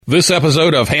This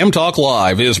episode of Ham Talk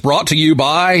Live is brought to you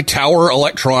by Tower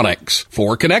Electronics.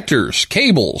 For connectors,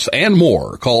 cables, and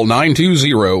more, call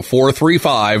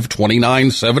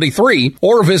 920-435-2973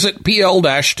 or visit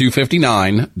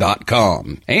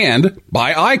pl-259.com. And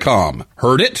by ICOM.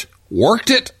 Heard it, worked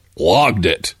it, logged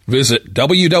it. Visit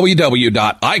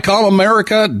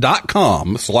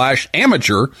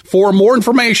www.icomamerica.com/amateur for more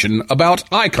information about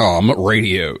ICOM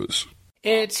radios.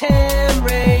 It's Ham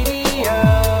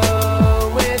Radio.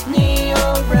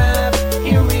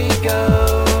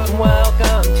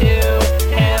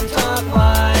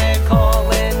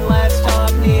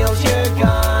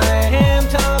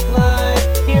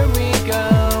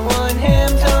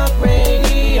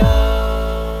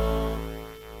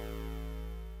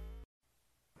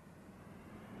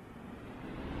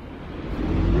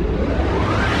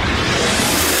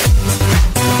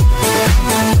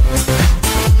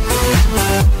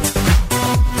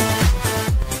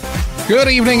 Good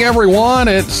evening, everyone.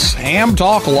 It's Ham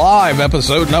Talk Live,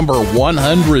 episode number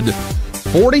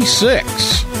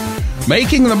 146.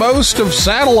 Making the most of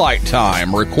satellite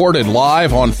time, recorded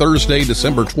live on Thursday,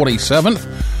 December 27th,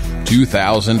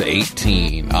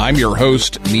 2018. I'm your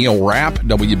host, Neil Rapp,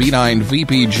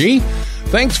 WB9VPG.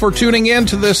 Thanks for tuning in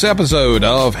to this episode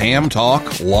of Ham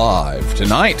Talk Live.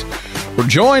 Tonight, we're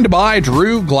joined by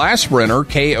Drew Glassbrenner,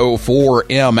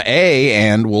 KO4MA,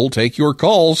 and we'll take your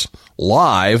calls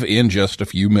live in just a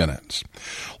few minutes.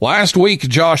 Last week,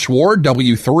 Josh Ward,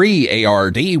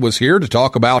 W3ARD, was here to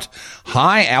talk about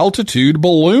high-altitude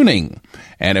ballooning.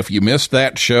 And if you missed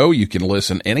that show, you can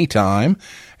listen anytime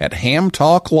at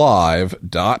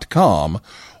hamtalklive.com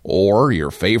or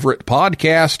your favorite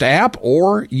podcast app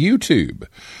or YouTube.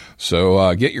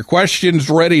 So get your questions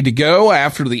ready to go.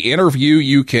 After the interview,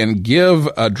 you can give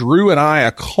Drew and I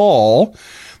a call.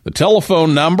 The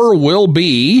telephone number will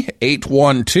be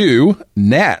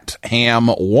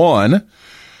 812-NET-HAM1,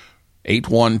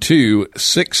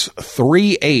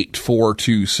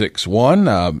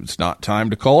 812-638-4261. It's not time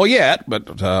to call yet,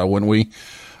 but when we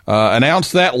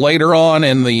announce that later on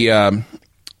in the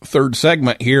third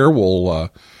segment here,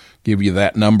 we'll give you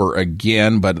that number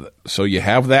again. But so you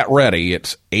have that ready.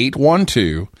 It's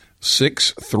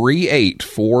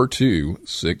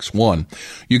 812-638-4261.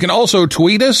 You can also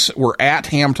tweet us. We're at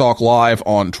Ham Talk Live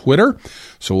on Twitter,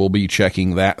 so we'll be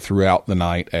checking that throughout the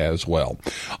night as well.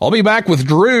 I'll be back with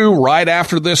Drew right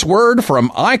after this word from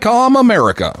ICOM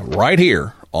America, right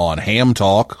here on Ham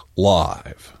Talk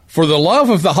Live. For the love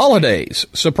of the holidays,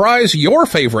 surprise your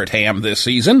favorite ham this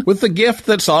season with the gift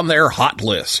that's on their hot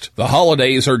list. The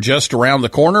holidays are just around the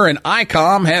corner, and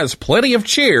ICOM has plenty of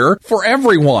cheer for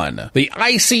everyone. The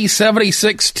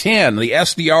IC7610, the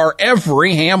SDR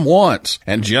every ham wants,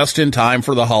 and just in time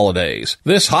for the holidays.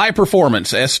 This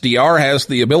high-performance SDR has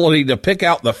the ability to pick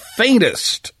out the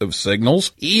faintest of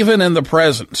signals, even in the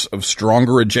presence of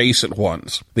stronger adjacent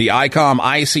ones. The ICOM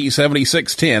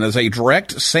IC7610 is a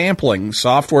direct sampling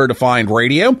software-defined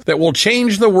radio that will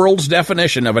change the world's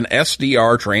definition of an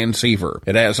SDR transceiver.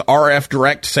 It has RF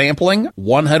direct sampling,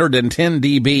 110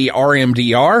 dB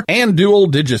RMDR, and dual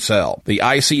Digicel. The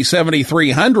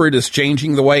IC7300 is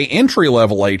changing the way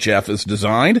entry-level HF is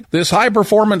designed. This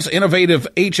high-performance, innovative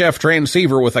HF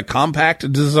transceiver with a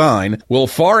compact design will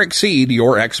far exceed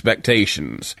your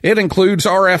expectations. It includes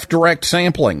RF direct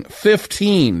sampling,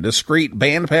 15 discrete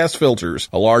bandpass filters,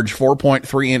 a large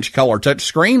 4.3-inch color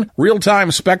touchscreen, real-time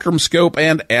spectrum scope,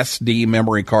 and SD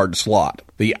memory card slot.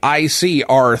 The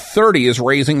ICR30 is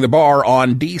raising the bar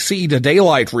on DC to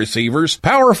daylight receivers.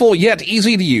 Powerful yet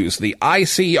easy to use, the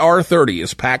ICR30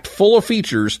 is packed full of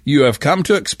features you have come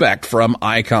to expect from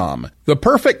ICOM. The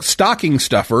perfect stocking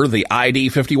stuffer, the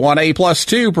ID51A Plus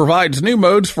 2, provides new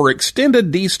modes for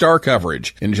extended D-Star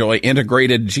coverage. Enjoy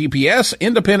integrated GPS,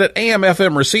 independent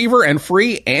AM/FM receiver, and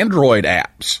free Android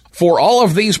apps. For all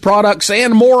of these products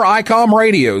and more ICOM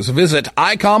radios, visit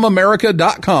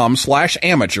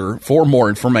icomamerica.com/amateur for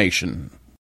more information.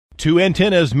 Two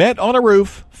antennas met on a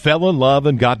roof, fell in love,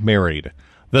 and got married.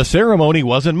 The ceremony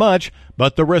wasn't much,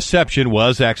 but the reception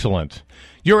was excellent.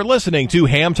 You're listening to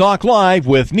Ham Talk Live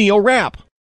with Neil Rapp.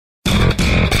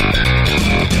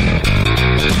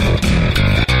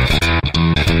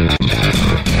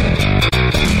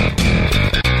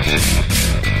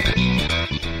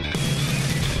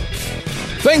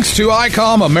 Thanks to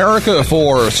ICOM America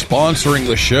for sponsoring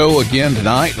the show again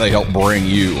tonight. They help bring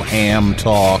you Ham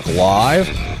Talk Live.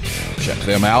 Check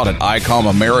them out at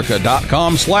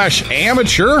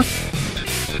icomamerica.com/amateur.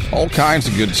 All kinds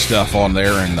of good stuff on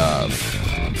there, and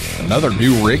another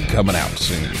new rig coming out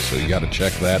soon, so you got to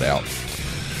check that out.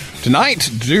 Tonight,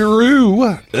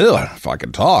 Drew, if I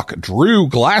can talk, Drew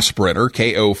Glassbritter,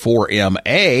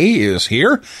 KO4MA, is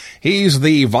here. He's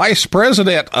the Vice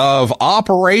President of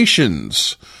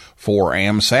Operations for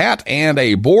AMSAT and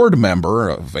a board member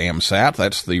of AMSAT.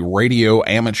 That's the Radio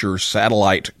Amateur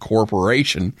Satellite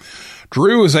Corporation.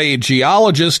 Drew is a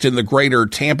geologist in the greater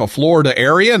Tampa, Florida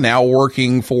area, now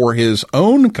working for his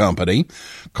own company,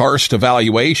 Karst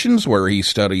Evaluations, where he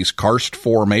studies karst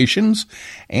formations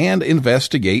and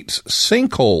investigates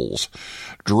sinkholes.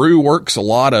 Drew works a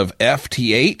lot of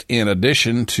FT8 in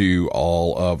addition to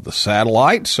all of the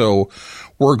satellites, so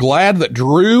we're glad that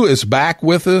Drew is back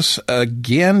with us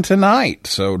again tonight.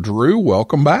 So, Drew,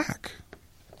 welcome back.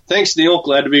 Thanks, Neil.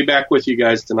 Glad to be back with you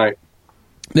guys tonight.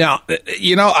 Now,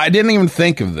 you know, I didn't even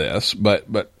think of this, but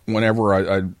whenever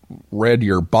I read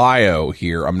your bio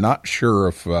here, I'm not sure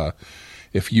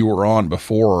if you were on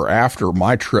before or after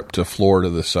my trip to Florida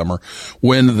this summer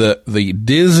when the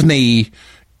Disney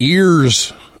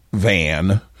Ears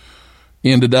van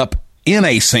ended up in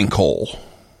a sinkhole.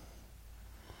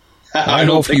 I don't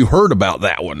know if you heard about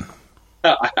that one.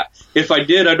 If I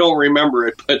did, I don't remember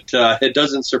it, but it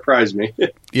doesn't surprise me.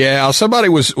 Yeah, somebody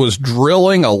was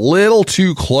drilling a little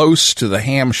too close to the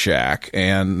ham shack,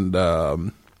 and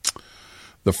the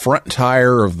front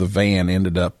tire of the van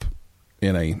ended up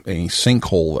in a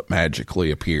sinkhole that magically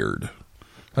appeared.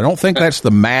 I don't think that's the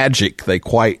magic they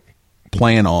quite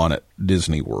plan on at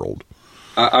Disney World.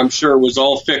 I'm sure it was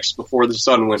all fixed before the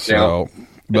sun went down.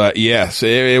 But yes,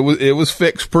 it was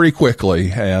fixed pretty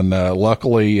quickly, and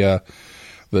luckily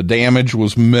the damage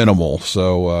was minimal.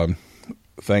 So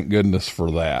thank goodness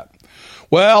for that.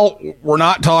 Well, we're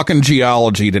not talking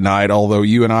geology tonight, although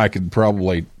you and I could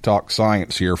probably talk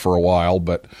science here for a while.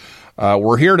 But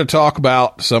we're here to talk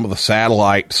about some of the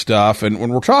satellite stuff. And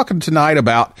when we're talking tonight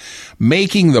about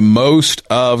making the most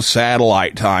of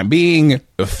satellite time, being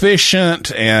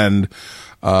efficient and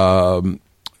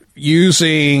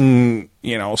using,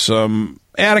 you know, some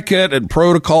etiquette and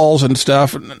protocols and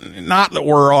stuff. Not that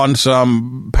we're on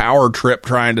some power trip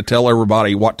trying to tell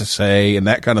everybody what to say and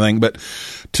that kind of thing, but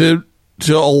to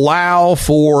allow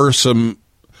for some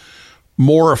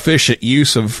more efficient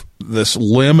use of this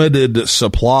limited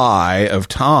supply of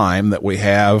time that we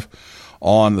have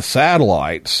on the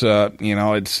satellites. You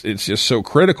know, it's just so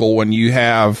critical when you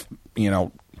have, you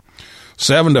know,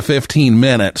 7 to 15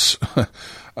 minutes,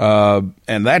 and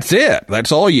that's it.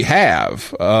 That's all you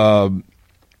have.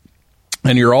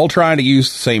 And you're all trying to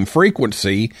use the same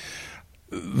frequency.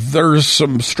 There's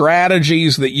some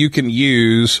strategies that you can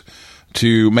use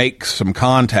to make some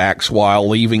contacts while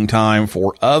leaving time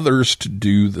for others to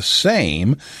do the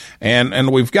same.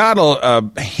 And we've got a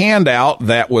handout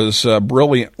that was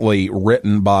brilliantly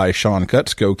written by Sean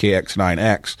Kutzko,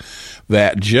 KX9X,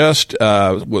 that just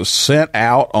was sent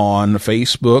out on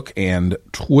Facebook and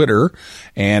Twitter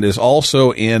and is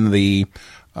also in the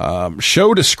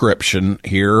show description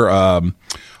here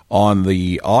on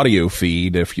the audio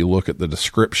feed. If you look at the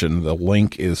description, the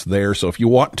link is there. So if you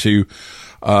want to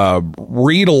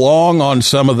read along on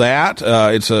some of that,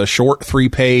 it's a short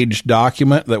 3-page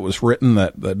document that was written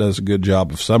that does a good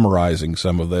job of summarizing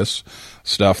some of this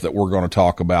stuff that we're going to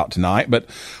talk about tonight. But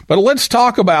let's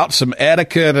talk about some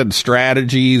etiquette and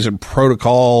strategies and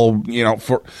protocol, you know,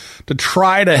 to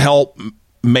try to help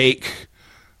make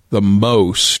the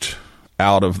most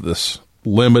out of this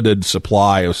limited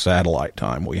supply of satellite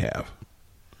time we have.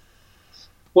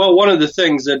 Well, one of the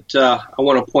things that I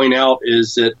want to point out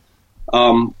is that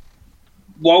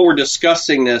while we're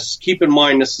discussing this, keep in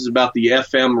mind this is about the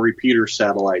FM repeater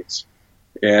satellites.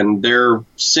 And they're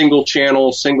single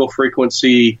channel, single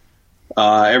frequency.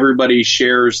 Everybody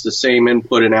shares the same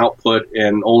input and output,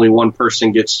 and only one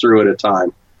person gets through at a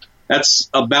time. That's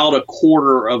about a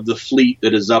quarter of the fleet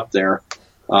that is up there.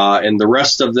 And the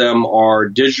rest of them are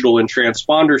digital and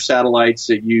transponder satellites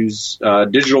that use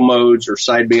digital modes or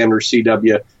sideband or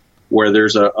CW, where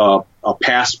there's a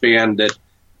pass band that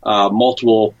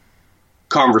multiple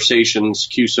conversations,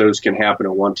 QSOs, can happen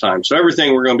at one time. So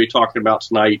everything we're going to be talking about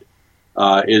tonight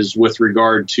is with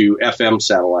regard to FM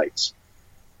satellites.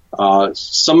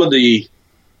 Some of the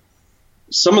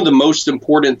most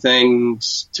important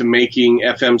things to making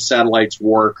FM satellites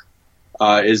work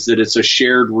is that it's a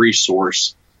shared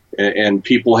resource, and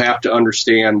people have to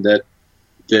understand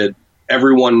that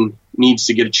everyone needs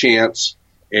to get a chance,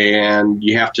 and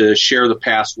you have to share the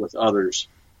pass with others.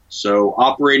 So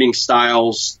operating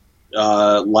styles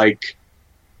like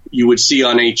you would see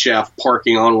on HF,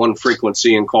 parking on one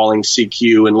frequency and calling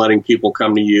CQ and letting people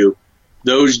come to you,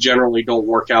 those generally don't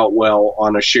work out well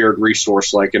on a shared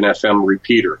resource like an FM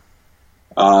repeater.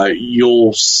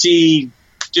 You'll see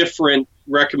different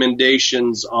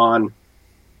recommendations on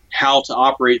how to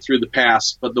operate through the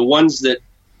pass, but the ones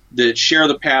that share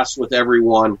the pass with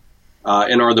everyone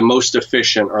and are the most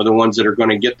efficient are the ones that are going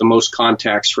to get the most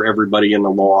contacts for everybody in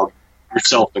the log,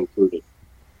 yourself included.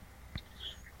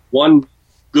 One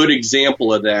good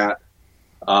example of that,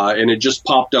 and it just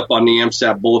popped up on the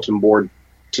AMSAT bulletin board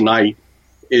tonight,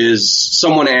 is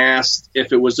someone asked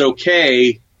if it was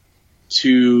okay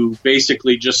to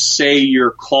basically just say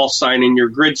your call sign in your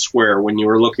grid square when you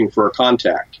were looking for a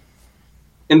contact.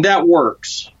 And that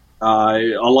works. A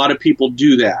lot of people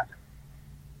do that.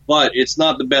 But it's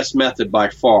not the best method by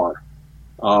far.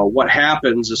 What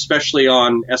happens, especially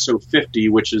on SO50,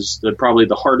 which is probably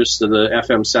the hardest of the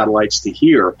FM satellites to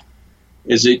hear,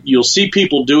 is that you'll see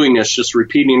people doing this, just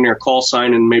repeating their call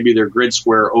sign and maybe their grid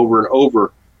square over and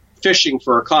over, fishing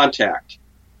for a contact.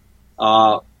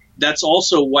 That's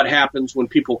also what happens when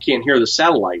people can't hear the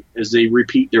satellite, is they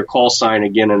repeat their call sign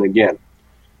again and again.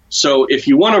 So if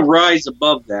you want to rise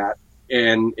above that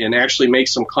and actually make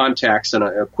some contacts in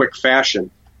a quick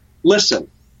fashion, listen.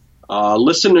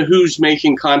 Listen to who's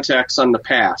making contacts on the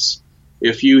pass.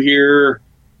 If you hear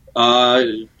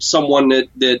someone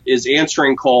that is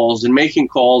answering calls and making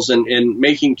calls and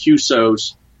making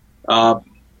QSOs,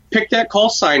 pick that call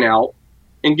sign out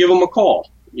and give them a call.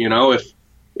 You know,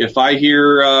 if I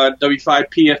hear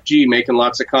W5PFG making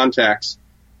lots of contacts,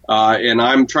 and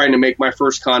I'm trying to make my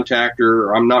first contact,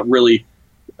 or I'm not really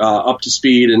up to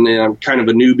speed and I'm kind of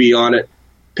a newbie on it,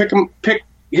 pick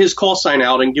his call sign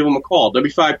out and give him a call.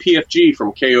 W5PFG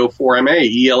from KO4MA,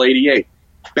 EL88.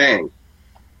 Bang.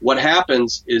 What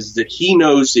happens is that he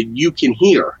knows that you can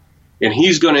hear, and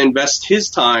he's going to invest his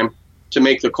time to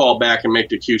make the call back and make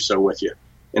the QSO with you.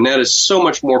 And that is so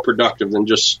much more productive than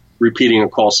just repeating a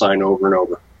call sign over and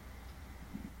over.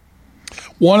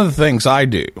 One of the things I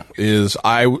do is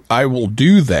I will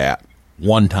do that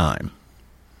one time.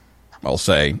 I'll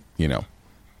say,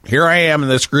 here I am in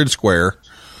this grid square,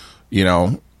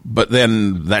 but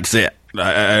then that's it.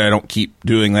 I don't keep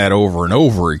doing that over and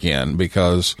over again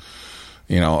because,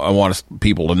 I want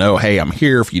people to know, hey, I'm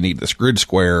here if you need this grid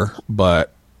square,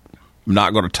 but I'm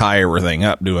not going to tie everything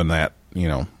up doing that,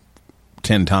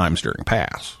 10 times during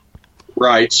pass.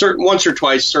 Right. Once or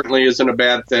twice certainly isn't a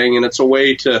bad thing, and it's a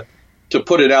way to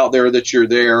put it out there that you're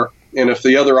there. And if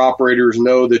the other operators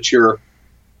know that you're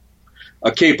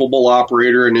a capable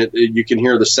operator and you can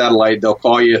hear the satellite, they'll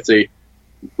call you if they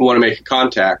want to make a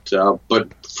contact.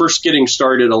 But first getting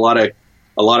started, a lot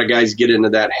of guys get into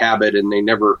that habit and they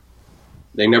never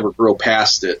grow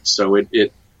past it. So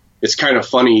it's kind of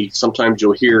funny. Sometimes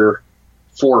you'll hear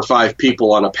 4 or 5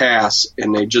 people on a pass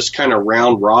and they just kind of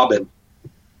round robin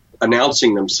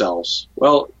announcing themselves.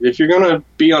 Well, if you're going to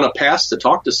be on a pass to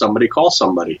talk to somebody, call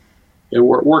somebody. It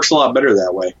works a lot better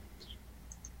that way.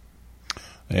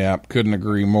 Yeah, couldn't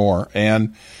agree more.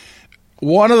 And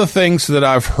one of the things that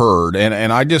I've heard,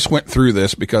 and I just went through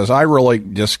this because I really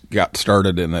just got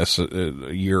started in this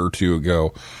a year or two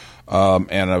ago,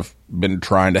 and I've been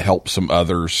trying to help some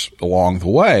others along the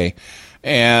way.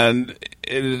 And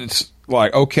it's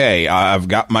like, okay, I've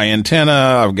got my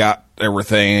antenna, I've got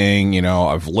everything,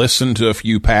 I've listened to a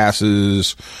few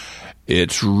passes.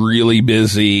 It's really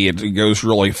busy. It goes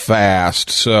really fast.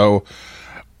 So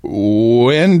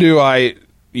when do I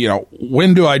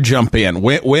jump in?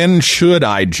 When should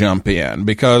I jump in?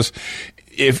 Because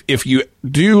if you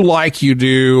do like you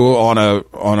do on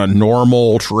a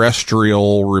normal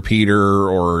terrestrial repeater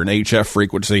or an HF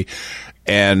frequency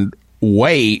and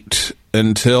wait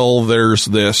until there's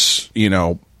this,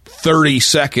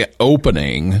 30-second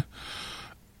opening,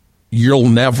 you'll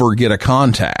never get a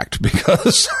contact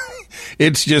because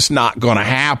it's just not going to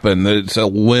happen. It's a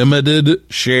limited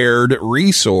shared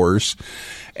resource.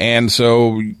 And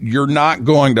so you're not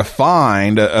going to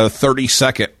find a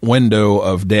 30-second window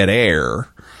of dead air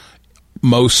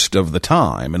most of the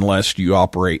time unless you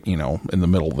operate, in the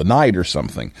middle of the night or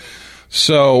something.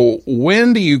 So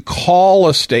when do you call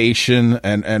a station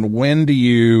and when do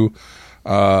you,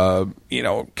 kind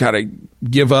of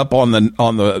give up on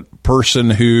the person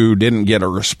who didn't get a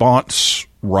response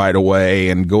right away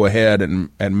and go ahead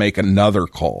and make another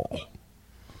call?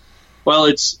 Well,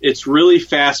 it's really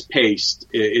fast paced.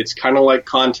 It's kind of like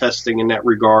contesting in that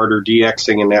regard or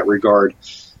DXing in that regard.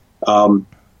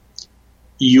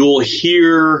 You'll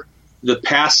hear the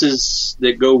passes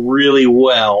that go really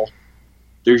well.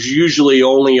 There's usually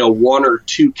only a 1 or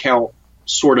 2 count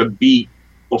sort of beat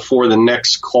before the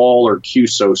next call or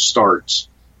QSO starts.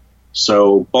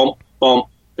 So bump, bump,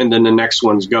 and then the next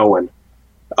one's going.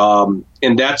 And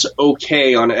that's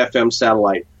okay on an FM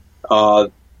satellite.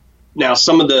 Now,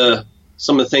 some of the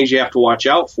things you have to watch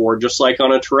out for, just like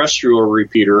on a terrestrial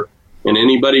repeater, and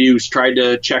anybody who's tried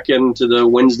to check into the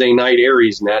Wednesday night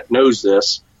Aries net knows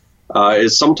this,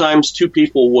 is sometimes two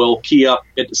people will key up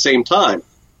at the same time.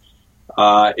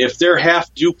 If they're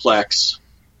half duplex,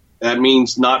 that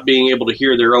means not being able to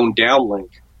hear their own downlink.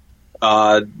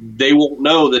 They won't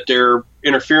know that they're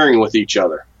interfering with each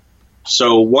other.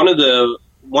 So one of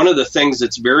the things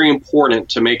that's very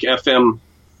important to make FM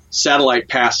satellite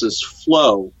passes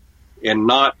flow and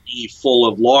not be full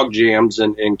of log jams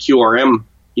and QRM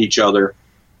each other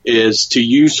is to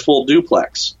use full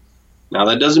duplex. Now,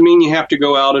 that doesn't mean you have to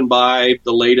go out and buy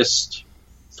the latest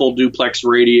full duplex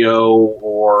radio,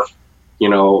 or,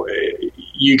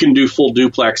 you can do full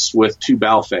duplex with two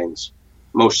Baofengs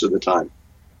most of the time.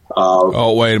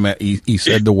 Oh, wait a minute. He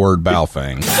said the word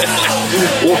Baofeng.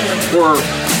 or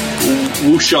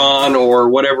Wushan, or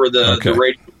whatever the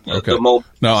radio. Okay.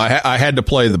 No, I had to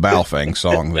play the Baofeng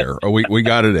song there. We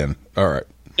got it in. All right.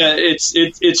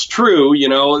 It's true,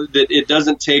 that it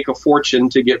doesn't take a fortune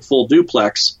to get full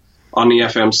duplex on the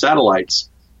FM satellites.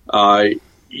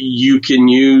 You can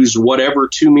use whatever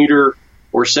 2-meter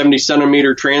or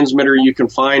 70-centimeter transmitter you can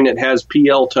find that has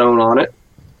PL tone on it,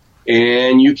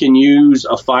 and you can use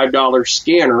a $5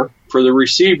 scanner for the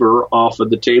receiver off of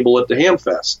the table at the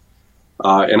Hamfest.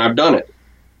 And I've done it.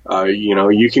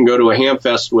 You can go to a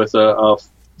Hamfest with a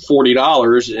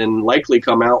 $40 and likely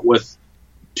come out with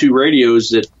two radios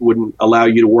that wouldn't allow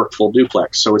you to work full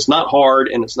duplex. So it's not hard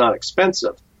and it's not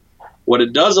expensive. What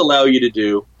it does allow you to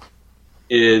do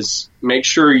is make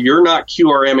sure you're not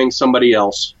QRMing somebody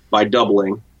else by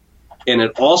doubling. And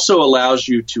it also allows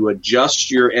you to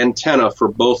adjust your antenna for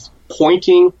both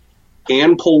pointing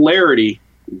and polarity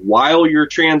while you're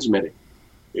transmitting.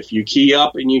 If you key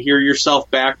up and you hear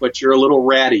yourself back, but you're a little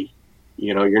ratty,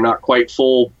 you're not quite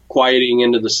full quieting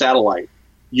into the satellite,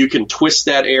 you can twist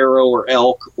that arrow or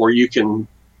elk, or you can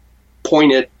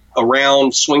point it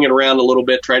around, swing it around a little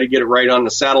bit, try to get it right on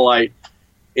the satellite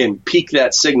and peak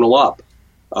that signal up.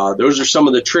 Those are some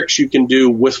of the tricks you can do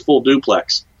with full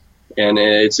duplex. And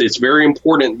it's very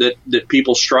important that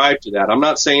people strive to that. I'm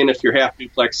not saying if you're half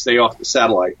duplex, stay off the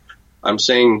satellite. I'm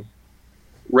saying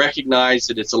recognize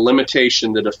that it's a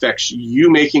limitation that affects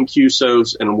you making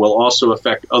QSOs and will also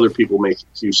affect other people making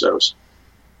QSOs.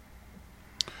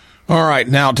 All right.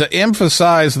 Now, to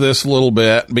emphasize this a little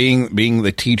bit, being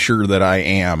the teacher that I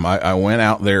am, I went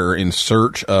out there in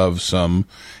search of some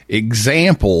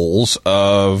examples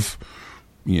of,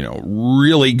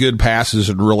 really good passes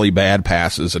and really bad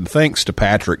passes. And thanks to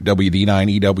Patrick,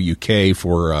 WD9EWK,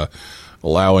 for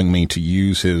allowing me to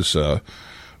use his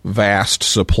vast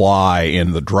supply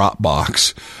in the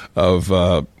Dropbox of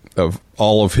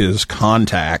all of his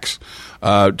contacts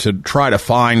to try to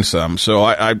find some. So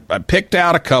I picked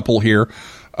out a couple here.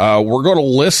 We're going to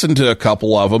listen to a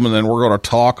couple of them, and then we're going to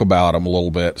talk about them a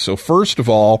little bit. So first of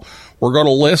all, we're going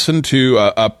to listen to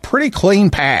a pretty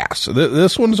clean pass.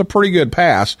 This one's a pretty good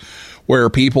pass where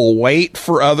people wait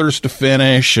for others to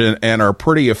finish and are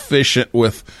pretty efficient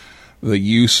with the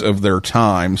use of their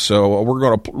time. So we're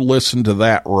going to listen to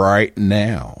that right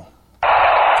now.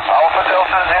 Alpha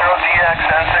Delta 0DX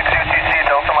N6 UTC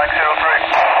Delta Mike 03.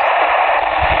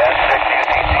 N6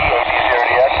 UTC AD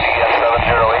 0DX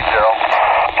DN7080.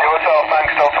 QSL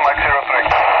thanks Delta Mike 03.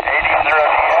 AD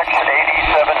 0DX AD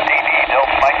 7DB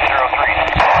Delta Mike 03.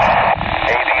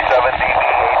 AD 7DB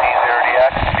AD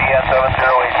 0DX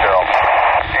DN7080.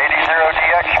 AD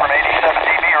 0DX from AD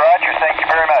 7DB, Roger, thank you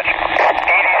very much. AD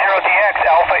 0DX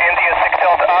Alpha India 6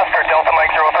 Delta Oscar Delta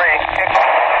Mike 03.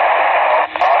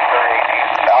 Oscar AD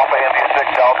Alpha India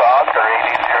 6 Delta Oscar AD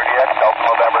 0DX Delta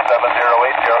November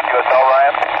 7080 QSL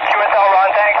Ryan. QSL Ron,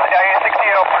 thanks. IA 60.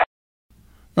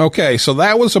 Okay, so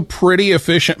that was a pretty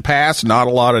efficient pass. Not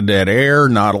a lot of dead air,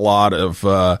 not a lot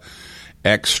of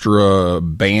extra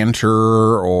banter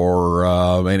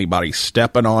or anybody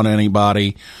stepping on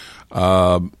anybody.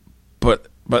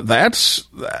 But that's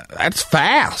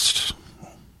fast.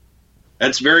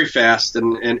 That's very fast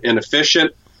and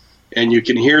efficient, and you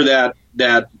can hear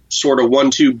that sort of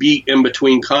 1-2 beat in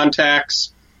between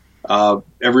contacts.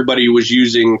 Everybody was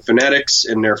using phonetics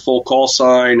and their full call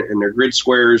sign and their grid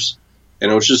squares,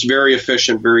 and it was just very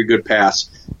efficient, very good pass.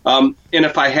 And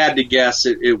if I had to guess,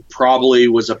 it probably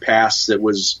was a pass that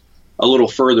was a little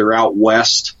further out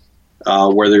west,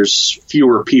 where there's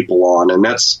fewer people on, and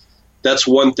that's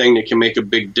one thing that can make a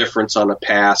big difference on a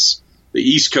pass. The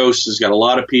East Coast has got a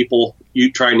lot of people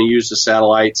trying to use the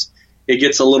satellites. It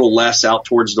gets a little less out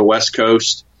towards the West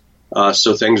Coast,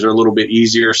 so things are a little bit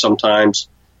easier sometimes.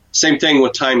 Same thing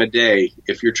with time of day.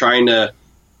 If you're trying to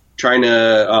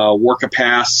work a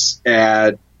pass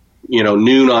at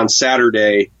noon on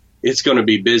Saturday, it's going to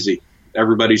be busy.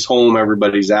 Everybody's home,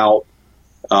 everybody's out.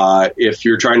 If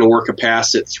you're trying to work a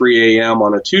pass at 3 a.m.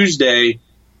 on a Tuesday,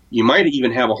 you might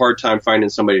even have a hard time finding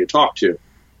somebody to talk to.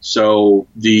 So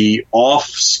the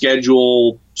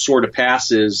off-schedule sort of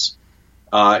passes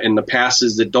and the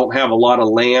passes that don't have a lot of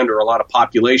land or a lot of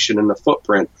population in the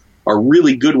footprint are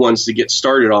really good ones to get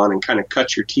started on and kind of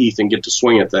cut your teeth and get to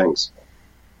swing at things.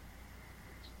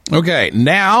 Okay,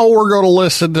 now we're going to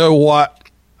listen to what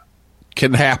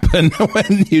can happen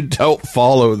when you don't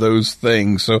follow those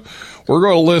things. So we're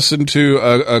going to listen to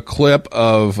a clip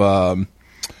of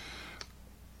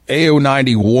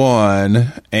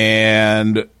AO91,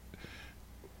 and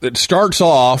it starts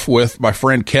off with my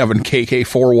friend Kevin,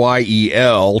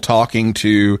 KK4YEL, talking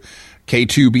to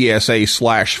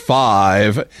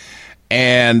K2BSA/5,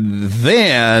 and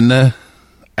then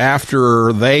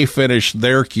after they finish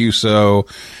their QSO,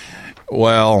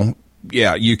 well,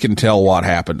 yeah, you can tell what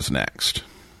happens next.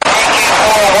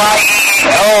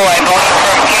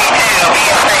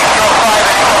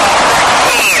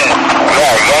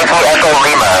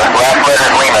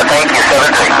 Thank you,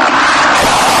 73.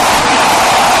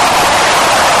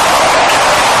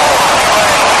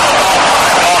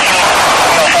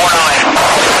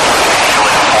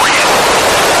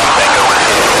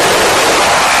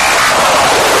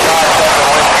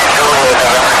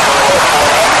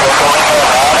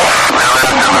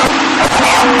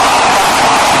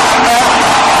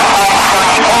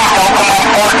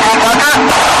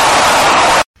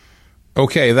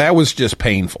 Okay, that was just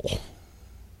painful.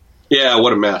 Yeah,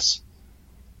 what a mess.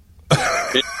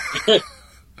 I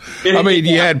mean,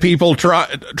 you had people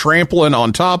trampling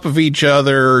on top of each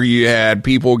other. You had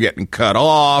people getting cut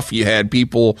off. You had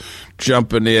people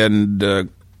jumping in,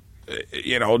 didn't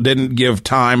give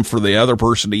time for the other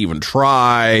person to even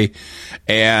try.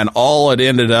 And all it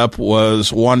ended up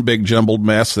was one big jumbled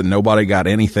mess, and nobody got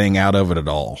anything out of it at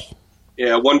all.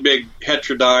 Yeah, one big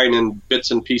heterodyne and bits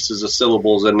and pieces of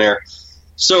syllables in there.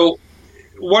 So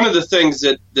one of the things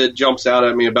that jumps out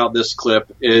at me about this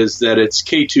clip is that it's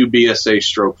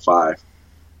K2BSA/5.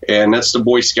 And that's the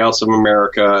Boy Scouts of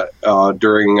America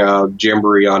during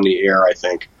Jamboree on the Air, I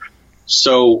think.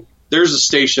 So there's a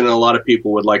station that a lot of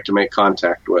people would like to make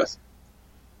contact with.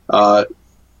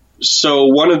 So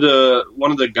one of the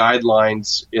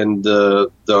guidelines in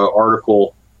the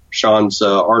article, Sean's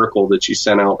article that you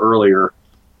sent out earlier,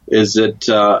 is that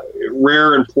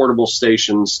rare and portable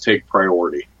stations take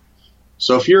priority.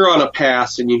 So if you're on a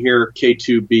pass and you hear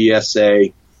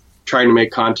K2BSA trying to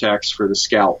make contacts for the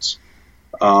Scouts,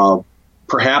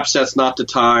 perhaps that's not the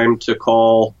time to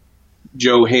call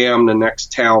Joe Ham, the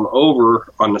next town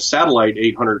over on the satellite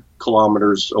 800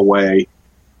 kilometers away,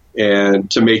 and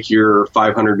to make your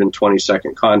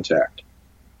 520-second contact.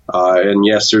 And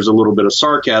yes, there's a little bit of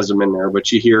sarcasm in there, but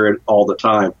you hear it all the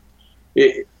time.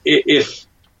 If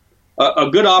a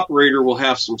good operator will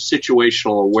have some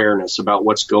situational awareness about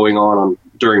what's going on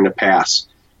during the pass,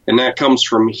 and that comes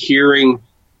from hearing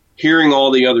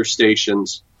all the other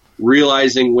stations,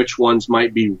 realizing which ones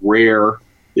might be rare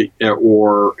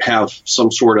or have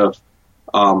some sort of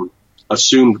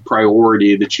assumed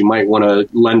priority that you might want to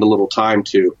lend a little time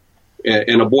to.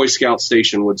 And a Boy Scout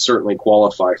station would certainly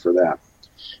qualify for that.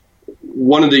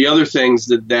 One of the other things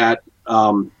that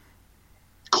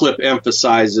clip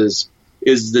emphasizes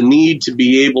is the need to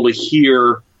be able to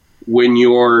hear when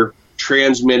you're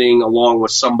transmitting along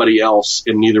with somebody else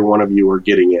and neither one of you are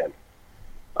getting in.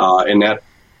 And that,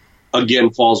 again,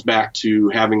 falls back to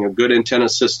having a good antenna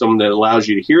system that allows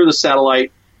you to hear the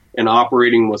satellite and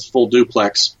operating with full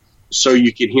duplex so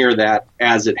you can hear that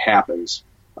as it happens,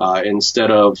 instead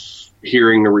of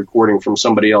hearing the recording from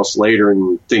somebody else later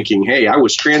and thinking, hey, I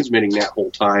was transmitting that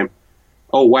whole time.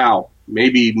 Oh, wow.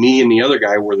 Maybe me and the other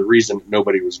guy were the reason that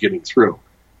nobody was getting through,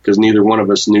 because neither one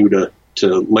of us knew to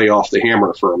lay off the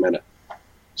hammer for a minute.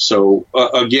 So,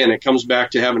 again, it comes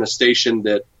back to having a station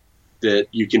that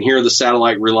you can hear the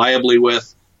satellite reliably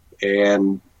with,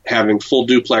 and having full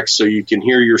duplex so you can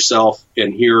hear yourself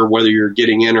and hear whether you're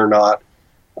getting in or not,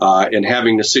 and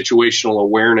having the situational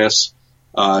awareness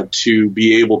to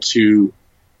be able to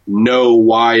know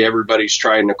why everybody's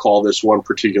trying to call this one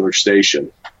particular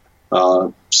station.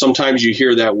 Sometimes you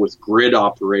hear that with grid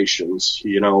operations.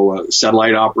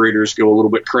 Satellite operators go a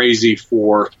little bit crazy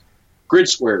for grid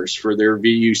squares for their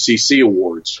VUCC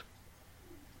awards.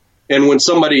 And when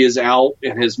somebody is out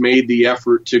and has made the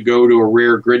effort to go to a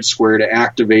rare grid square to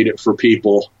activate it for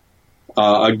people,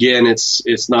 again,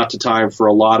 it's not the time for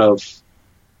a lot of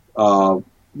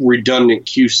redundant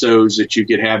QSOs that you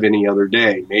could have any other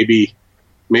day.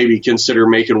 Maybe consider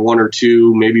making one or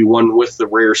two, maybe one with the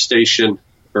rare station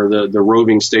or the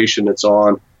roving station that's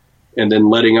on, and then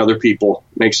letting other people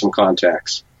make some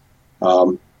contacts.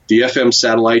 the FM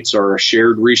satellites are a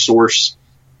shared resource.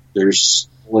 There's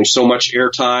only so much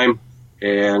airtime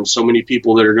and so many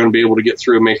people that are going to be able to get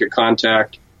through and make a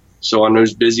contact. So on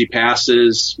those busy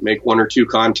passes, make 1 or 2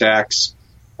 contacts,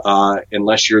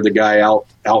 unless you're the guy out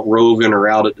roving or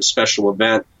out at the special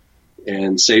event,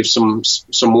 and save some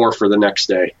more for the next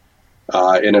day.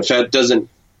 And if that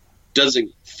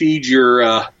doesn't feed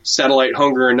your satellite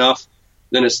hunger enough,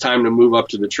 then it's time to move up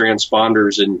to the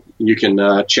transponders, and you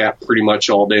can chat pretty much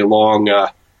all day long,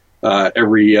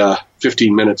 every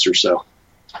 15 minutes or so.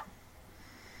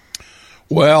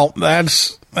 Well,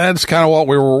 that's kind of what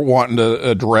we were wanting to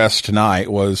address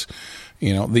tonight, was,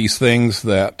 these things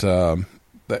that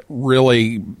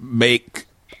really make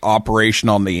operation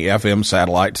on the FM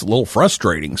satellites a little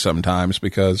frustrating sometimes,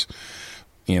 because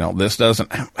this doesn't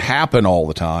happen all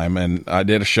the time. And I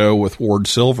did a show with Ward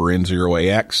Silver,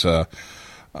 N0AX,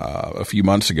 a few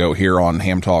months ago here on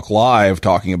Ham Talk Live,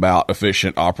 talking about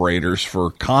efficient operators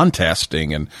for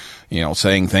contesting and,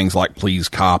 saying things like please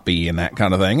copy and that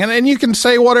kind of thing. And you can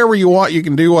say whatever you want. You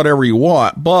can do whatever you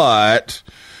want, but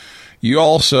you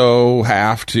also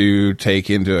have to take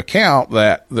into account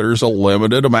that there's a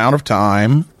limited amount of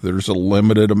time. There's a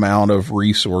limited amount of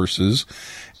resources.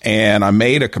 And I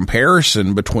made a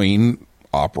comparison between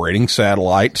operating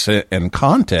satellites and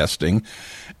contesting.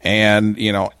 And,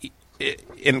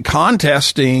 in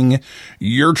contesting,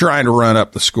 you're trying to run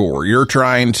up the score. You're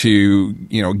trying to,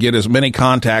 get as many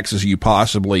contacts as you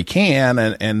possibly can,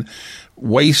 and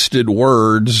wasted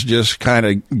words just kind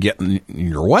of get in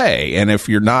your way. And if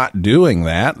you're not doing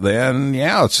that, then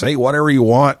say whatever you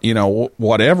want,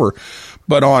 whatever.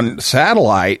 But on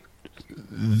satellite,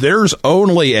 there's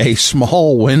only a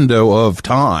small window of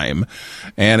time,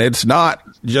 and it's not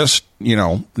just,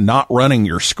 not running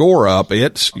your score up.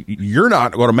 It's, you're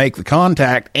not going to make the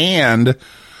contact, and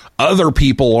other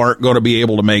people aren't going to be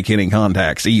able to make any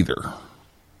contacts either.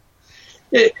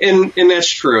 And that's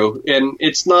true. And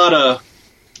it's not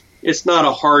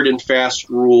a hard and fast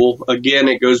rule. Again,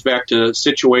 it goes back to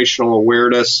situational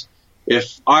awareness.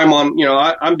 If I'm on,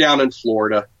 I'm down in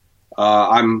Florida,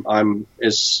 I'm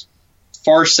as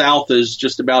far south as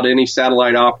just about any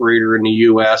satellite operator in the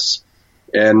U.S.,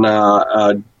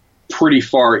 and pretty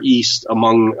far east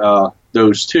among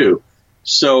those two.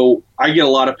 So I get a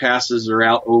lot of passes that are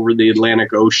out over the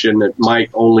Atlantic Ocean that might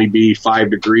only be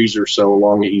 5 degrees or so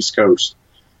along the East Coast.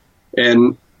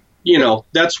 And,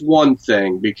 that's one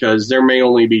thing, because there may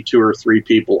only be 2 or 3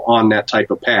 people on that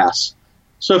type of pass.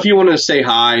 So if you want to say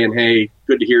hi and, hey,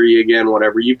 good to hear you again,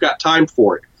 whatever, you've got time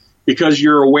for it, because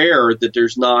you're aware that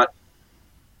there's not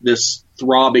this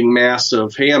throbbing mass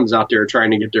of hams out there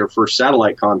trying to get their first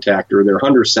satellite contact or their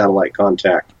 100th satellite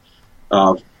contact,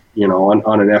 on an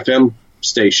FM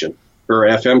station or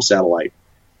FM satellite.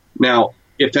 Now,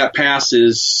 if that pass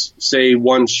is, say,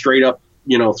 one straight up,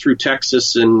 through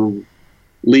Texas and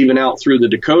leaving out through the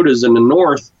Dakotas in the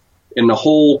north, and the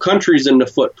whole country's in the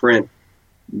footprint,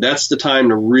 that's the time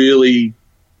to really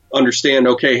understand,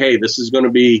 okay, hey, this is going to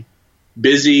be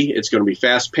busy. It's going to be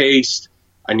fast paced.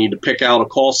 I need to pick out a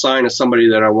call sign of somebody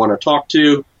that I want to talk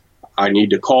to. I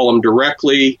need to call them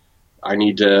directly. I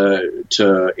need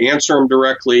to answer them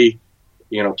directly,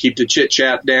 keep the chit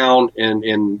chat down,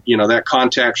 and that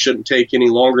contact shouldn't take any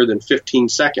longer than 15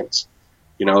 seconds.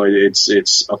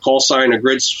 It's a call sign, a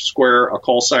grid square, a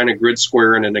call sign, a grid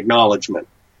square, and an acknowledgement.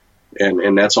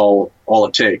 And that's all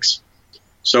it takes.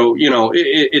 So,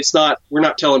 it's not, we're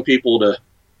not telling people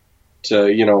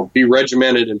to be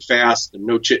regimented and fast and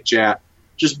no chit chat.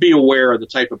 Just be aware of the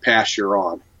type of pass you're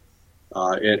on,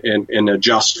 and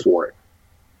adjust for it.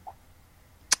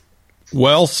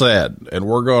 Well said. And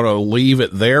we're going to leave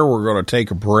it there. We're going to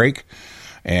take a break.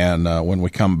 And when we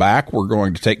come back, we're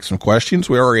going to take some questions.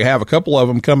 We already have a couple of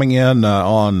them coming in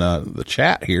on the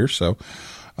chat here. So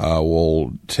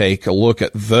we'll take a look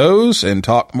at those and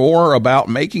talk more about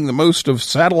making the most of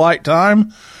satellite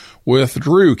time with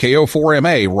Drew,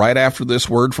 KO4MA, right after this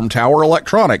word from Tower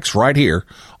Electronics, right here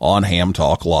on Ham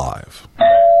Talk Live.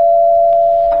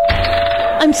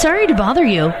 I'm sorry to bother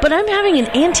you, but I'm having an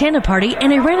antenna party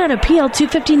and I ran out of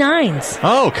PL259s.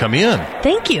 Oh, come in.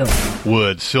 Thank you.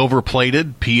 Would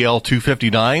silver-plated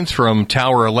PL259s from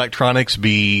Tower Electronics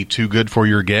be too good for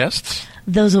your guests?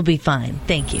 Those will be fine,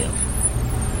 thank you.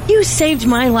 You saved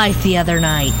my life the other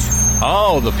night.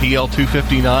 Oh, the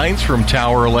PL259s from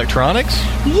Tower Electronics?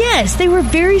 Yes, they were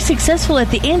very successful at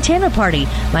the antenna party.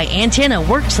 My antenna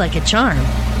works like a charm.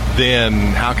 Then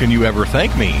how can you ever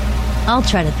thank me? I'll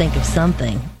try to think of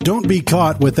something. Don't be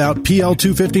caught without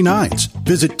PL259s.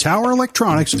 Visit Tower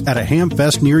Electronics at a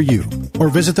Hamfest near you, or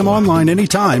visit them online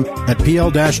anytime at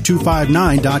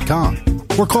pl-259.com.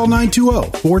 or call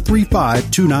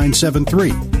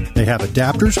 920-435-2973. They have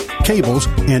adapters, cables,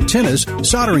 antennas,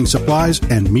 soldering supplies,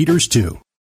 and meters too.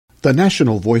 The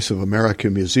National Voice of America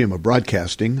Museum of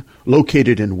Broadcasting,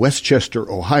 located in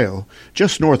Westchester, Ohio,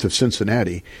 just north of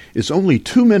Cincinnati, is only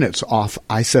 2 minutes off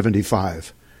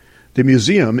I-75. The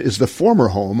museum is the former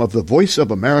home of the Voice of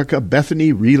America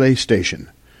Bethany Relay Station.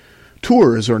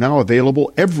 Tours are now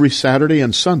available every Saturday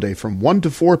and Sunday from 1 to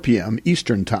 4 p.m.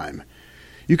 Eastern Time.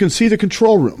 You can see the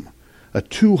control room, a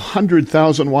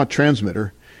 200,000-watt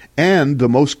transmitter, and the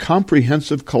most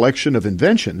comprehensive collection of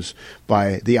inventions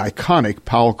by the iconic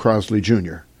Powell Crosley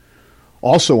Jr.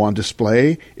 Also on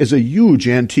display is a huge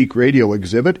antique radio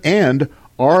exhibit and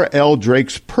R.L.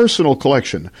 Drake's personal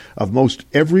collection of most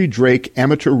every Drake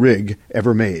amateur rig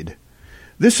ever made.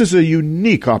 This is a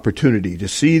unique opportunity to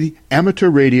see amateur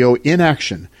radio in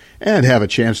action and have a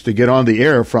chance to get on the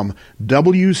air from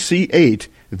WC8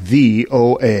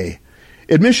 VOA.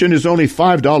 Admission is only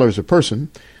 $5 a person.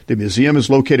 The museum is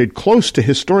located close to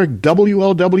historic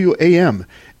WLW-AM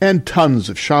and tons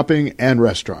of shopping and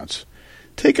restaurants.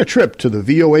 Take a trip to the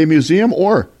VOA Museum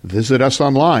or visit us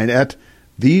online at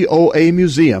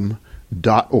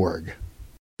voamuseum.org.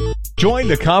 Join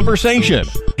the conversation.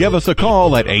 Give us a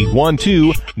call at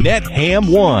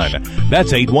 812-NET-HAM1.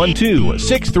 That's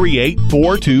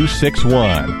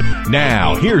 812-638-4261.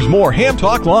 Now, here's more Ham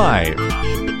Talk Live.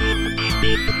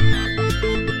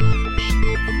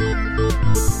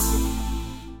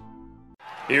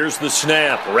 Here's the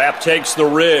snap. Rapp takes the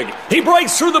rig. He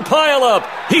breaks through the pileup.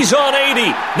 He's on 80.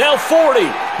 Now 40.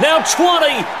 Now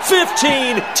 20.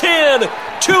 15. 10.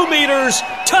 2 meters.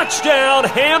 Touchdown.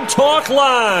 Ham Talk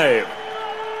Live.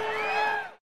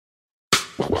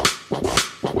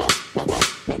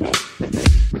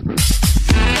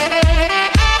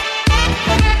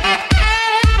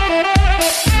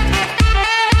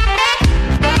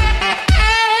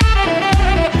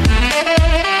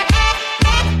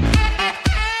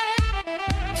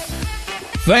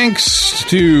 Thanks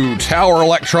to Tower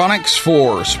Electronics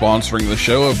for sponsoring the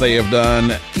show. They have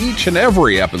done each and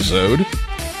every episode,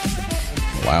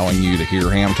 allowing you to hear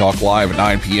Ham Talk Live at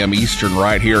 9 p.m. Eastern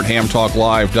right here at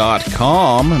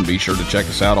hamtalklive.com. And be sure to check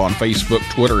us out on Facebook,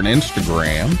 Twitter, and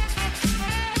Instagram.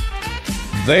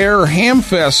 Their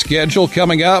Hamfest schedule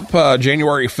coming up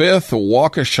January 5th,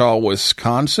 Waukesha,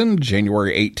 Wisconsin,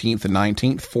 January 18th and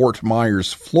 19th, Fort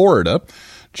Myers, Florida,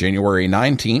 January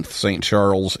 19th, St.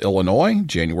 Charles, Illinois,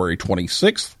 January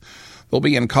 26th. They'll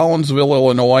be in Collinsville,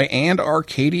 Illinois, and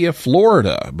Arcadia,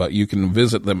 Florida, but you can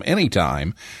visit them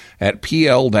anytime at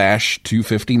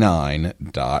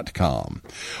pl-259.com.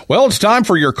 Well, it's time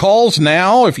for your calls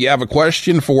now. If you have a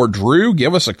question for Drew,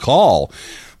 give us a call.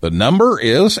 The number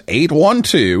is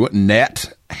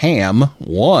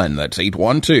 812-NET-HAM1. That's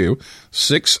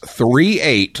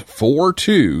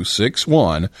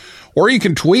 812-638-4261. Or you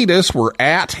can tweet us. We're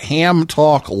at Ham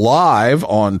Talk Live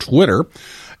on Twitter.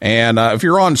 And if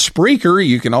you're on Spreaker,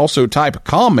 you can also type a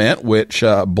comment, which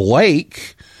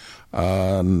Blake,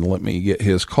 let me get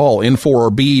his call,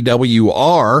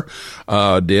 N4BWR,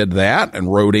 did that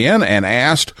and wrote in and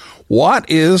asked, what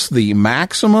is the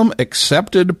maximum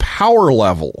accepted power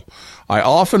level? I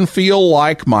often feel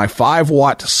like my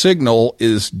 5-watt signal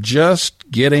is just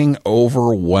getting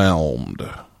overwhelmed.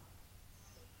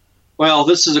 Well,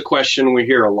 this is a question we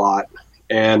hear a lot,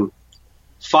 and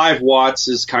 5 watts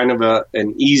is kind of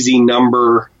an easy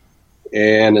number,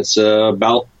 and it's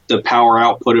about the power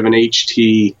output of an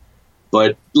HT,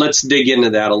 but let's dig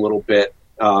into that a little bit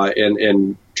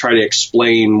and try to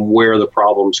explain where the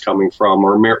problem's coming from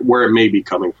or where it may be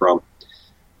coming from.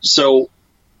 So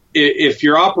if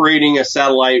you're operating a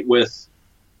satellite with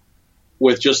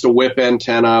just a whip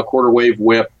antenna, a quarter wave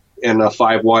whip, and a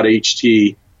 5-watt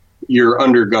HT, you're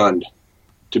undergunned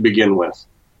to begin with.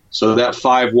 So that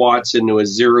 5 watts into a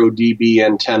 0 dB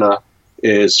antenna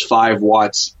is 5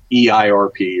 watts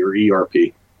EIRP or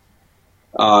ERP.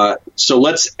 So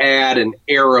let's add an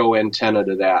Arrow antenna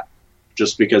to that,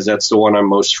 just because that's the one I'm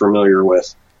most familiar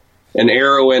with. An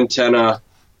Arrow antenna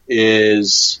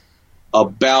is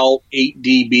about 8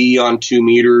 dB on 2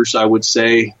 meters, I would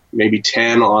say, maybe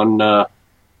 10 on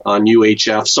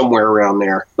UHF, somewhere around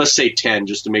there. Let's say 10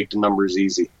 just to make the numbers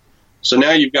easy. So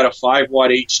now you've got a 5-watt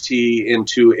HT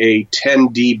into a 10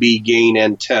 dB gain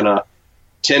antenna.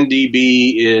 10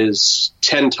 dB is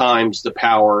 10 times the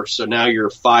power, so now your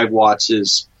 5 watts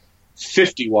is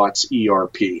 50 watts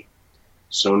ERP.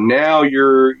 So now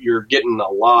you're getting a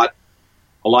lot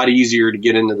easier to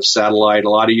get into the satellite, a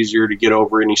lot easier to get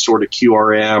over any sort of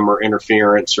QRM or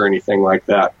interference or anything like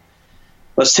that.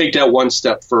 Let's take that one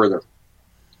step further.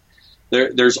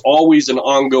 There's always an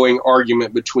ongoing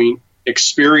argument between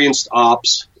experienced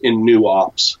ops and new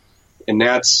ops, and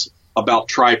that's about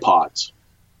tripods.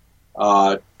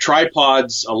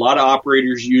 Tripods, a lot of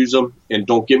operators use them, and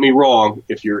don't get me wrong,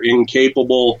 if you're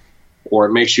incapable or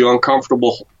it makes you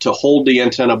uncomfortable to hold the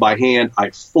antenna by hand, I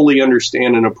fully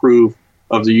understand and approve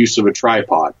of the use of a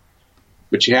tripod.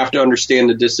 But you have to understand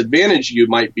the disadvantage you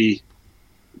might be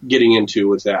getting into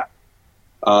with that.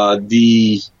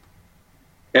 The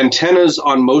antennas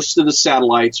on most of the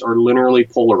satellites are linearly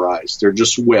polarized. They're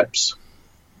just whips.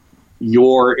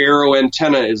 Your Arrow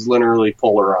antenna is linearly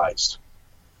polarized.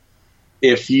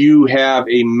 If you have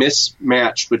a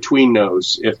mismatch between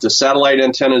those, if the satellite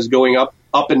antenna is going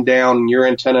up and down and your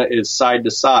antenna is side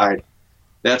to side,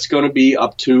 that's going to be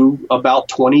up to about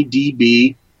 20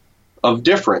 dB of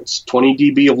difference, 20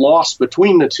 dB of loss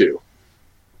between the two.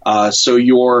 So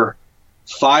your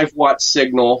 5-watt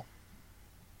signal,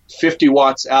 50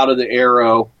 watts out of the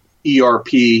Arrow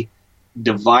ERP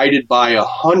divided by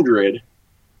 100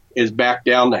 is back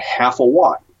down to half a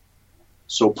watt.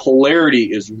 So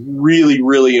polarity is really,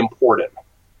 really important.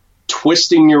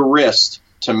 Twisting your wrist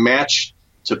to match,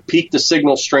 to peak the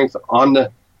signal strength on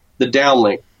the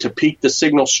downlink, to peak the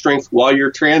signal strength while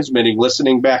you're transmitting,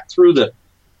 listening back through the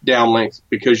downlink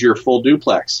because you're full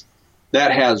duplex.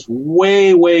 That has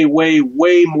way, way, way,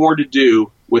 way more to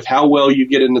do with how well you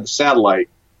get into the satellite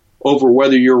over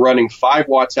whether you're running 5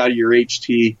 watts out of your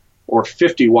HT or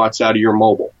 50 watts out of your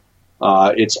mobile.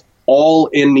 It's all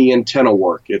in the antenna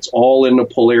work. It's all in the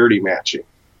polarity matching.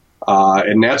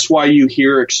 And that's why you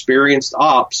hear experienced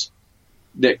ops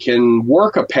that can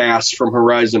work a pass from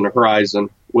horizon to horizon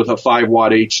with a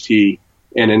 5-watt HT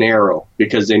and an Arrow,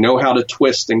 because they know how to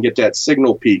twist and get that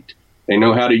signal peaked. They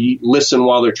know how to listen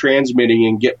while they're transmitting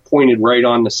and get pointed right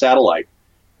on the satellite.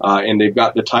 And they've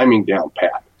got the timing down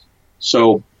pat.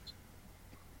 So,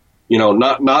 you know,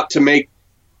 not to make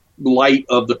light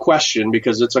of the question,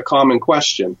 because it's a common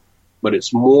question, but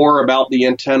it's more about the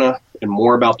antenna and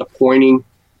more about the pointing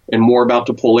and more about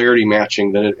the polarity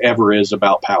matching than it ever is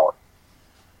about power.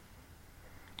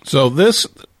 So this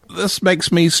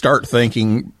makes me start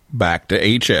thinking back to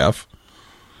HF,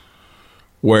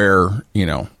 where, you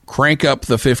know, crank up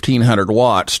the 1500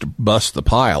 watts to bust the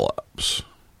pileups.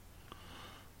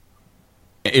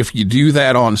 If you do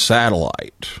that on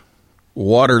satellite,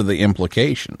 what are the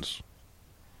implications?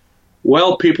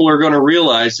 Well, people are going to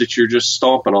realize that you're just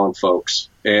stomping on folks,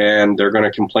 and they're going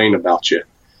to complain about you,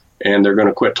 and they're going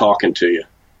to quit talking to you.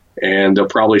 And they'll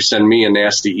probably send me a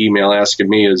nasty email asking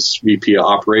me as VP of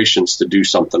operations to do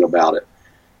something about it.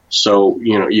 So,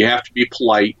 you know, you have to be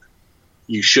polite.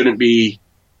 You shouldn't be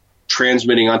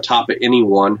transmitting on top of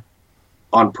anyone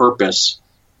on purpose,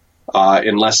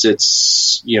 unless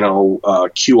it's, you know,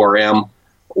 QRM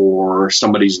or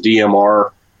somebody's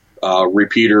DMR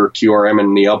repeater, QRM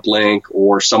in the uplink,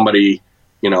 or somebody,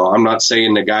 you know, I'm not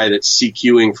saying the guy that's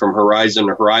CQing from horizon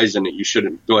to horizon that you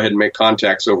shouldn't go ahead and make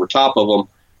contacts over top of them,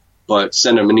 but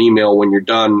send them an email when you're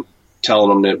done telling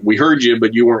them that we heard you,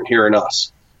 but you weren't hearing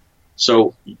us.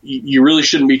 So you really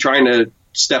shouldn't be trying to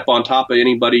step on top of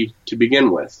anybody to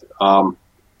begin with.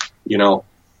 You know,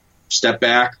 step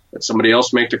back, let somebody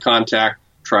else make the contact,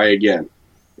 try again.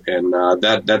 And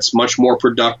that's much more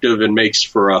productive and makes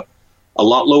for a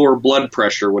lot lower blood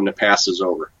pressure when the pass is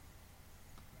over.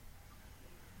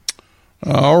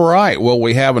 All right. Well,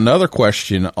 we have another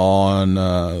question on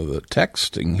the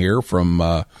texting here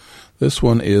from this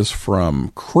one is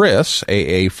from Chris,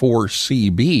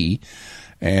 AA4CB.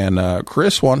 And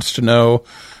Chris wants to know,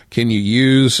 can you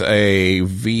use a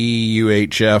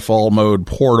VUHF all-mode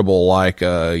portable like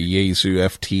a Yaesu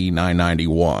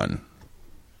FT991?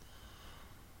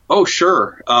 Oh,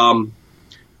 sure.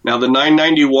 Now, the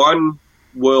 991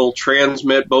 will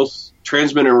transmit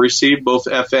and receive both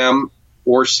FM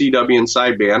or CW and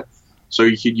sideband, so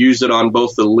you could use it on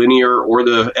both the linear or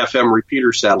the FM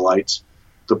repeater satellites.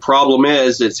 The problem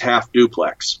is it's half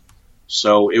duplex,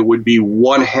 so it would be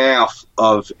one half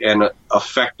of an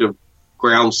effective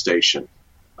ground station.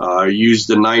 Use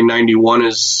the 991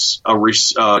 as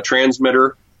a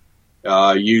transmitter.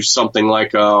 Use something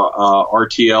like a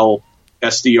RTL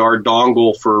SDR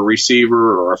dongle for a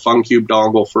receiver, or a FunCube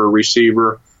dongle for a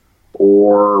receiver,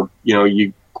 or, you know,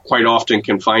 you quite often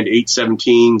can find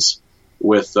 817s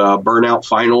with burnout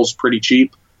finals pretty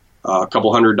cheap, a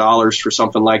couple $100 for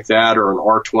something like that, or an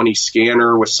R20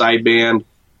 scanner with sideband.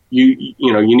 You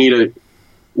need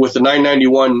with the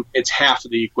 991, it's half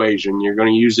of the equation. You're going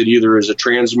to use it either as a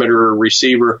transmitter or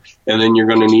receiver, and then you're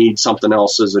going to need something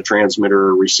else as a transmitter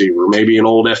or receiver. Maybe an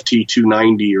old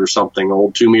FT290 or something,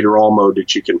 old 2-meter all mode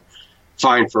that you can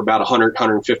find for about $100,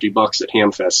 $150 at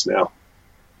Hamfest now.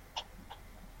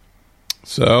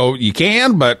 So you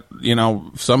can, but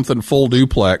something full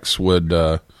duplex would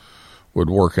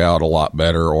work out a lot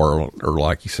better, or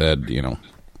like you said, 2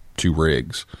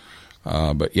 rigs.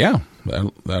 But yeah,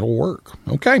 that'll work.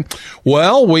 Okay.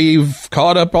 Well, we've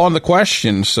caught up on the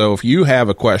questions. So if you have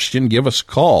a question, give us a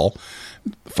call.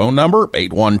 Phone number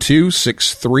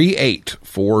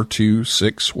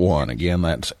 812-638-4261. Again,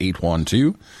 that's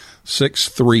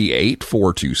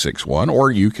 812-638-4261.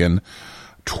 Or you can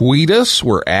tweet us.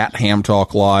 We're at Ham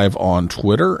Talk Live on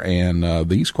Twitter, and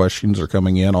these questions are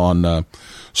coming in on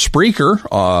Spreaker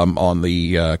on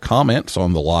the comments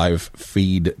on the live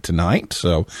feed tonight.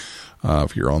 So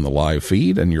if you're on the live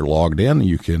feed and you're logged in,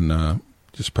 you can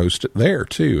just post it there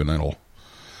too, and it'll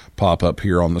pop up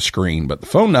here on the screen. But the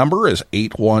phone number is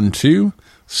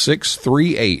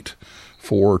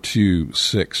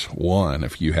 812-638-4261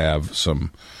 if you have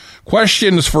some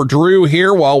questions for Drew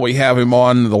here while we have him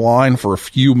on the line for a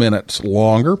few minutes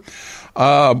longer.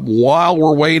 While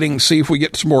we're waiting, see if we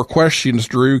get some more questions,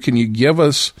 Drew, can you give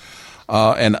us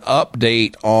an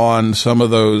update on some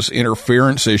of those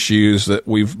interference issues that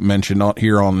we've mentioned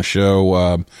here on the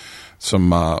show?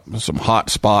 Some hot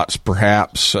spots,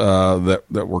 perhaps, that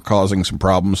were causing some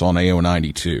problems on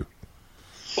AO92.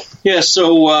 Yeah,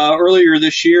 so earlier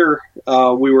this year,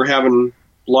 we were having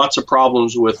lots of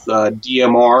problems with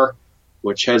DMR,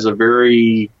 which has a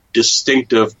very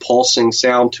distinctive pulsing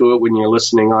sound to it when you're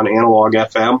listening on analog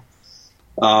FM.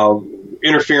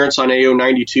 Interference on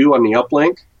AO92 on the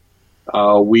uplink.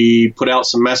 We put out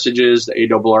some messages. The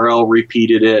ARRL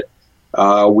repeated it.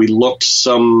 We looked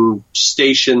some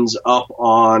stations up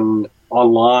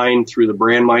online through the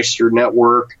Brandmeister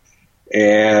network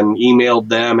and emailed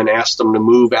them and asked them to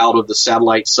move out of the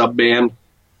satellite subband.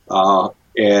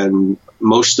 And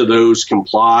most of those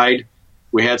complied.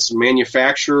 We had some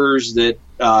manufacturers that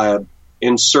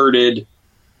inserted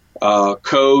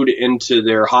code into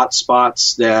their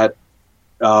hotspots that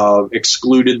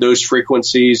excluded those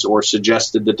frequencies or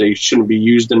suggested that they shouldn't be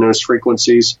used in those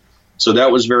frequencies. So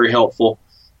that was very helpful.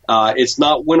 It's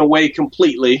not went away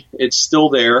completely. It's still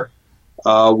there.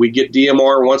 We get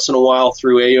DMR once in a while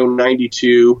through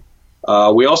AO92.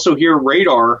 We also hear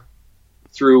radar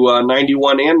through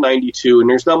 91 and 92, and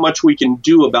there's not much we can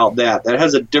do about that. That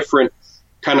has a different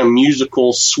kind of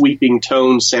musical sweeping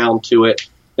tone sound to it,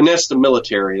 and that's the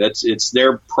military. It's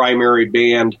their primary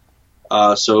band.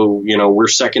 So, we're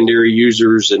secondary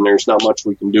users, and there's not much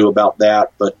we can do about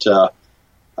that. But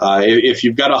if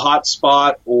you've got a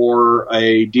hotspot or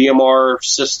a DMR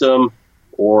system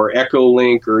or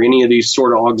Echolink or any of these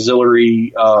sort of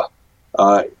auxiliary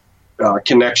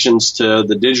connections to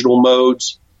the digital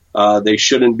modes, they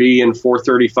shouldn't be in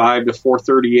 435 to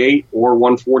 438 or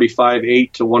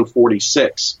 145.8 to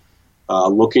 146.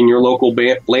 Look in your local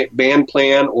band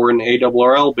plan or an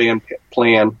ARRL band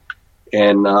plan,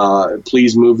 and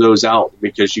please move those out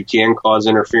because you can cause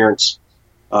interference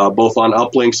both on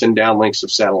uplinks and downlinks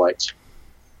of satellites.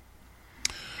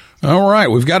 All right,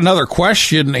 we've got another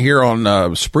question here on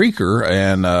Spreaker,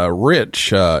 and Rich,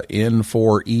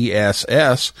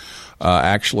 N4ESS,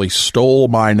 actually stole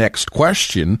my next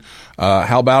question.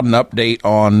 How about an update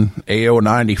on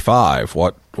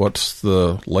AO95? What's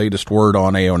the latest word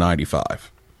on AO95?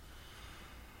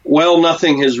 Well,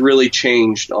 nothing has really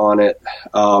changed on it.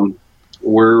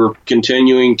 We're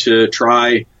continuing to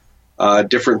try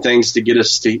different things to get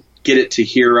it to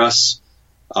hear us.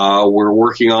 We're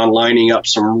working on lining up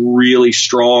some really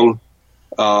strong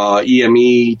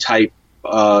EME type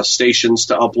stations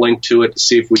to uplink to it to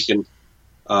see if we can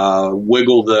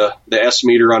wiggle the S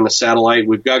meter on the satellite.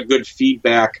 We've got good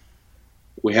feedback.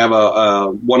 We have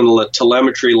one of the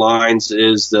telemetry lines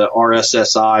is the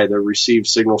RSSI, the received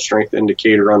signal strength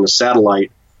indicator on the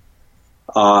satellite.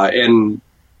 And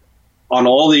on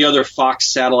all the other Fox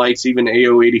satellites, even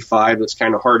AO85, that's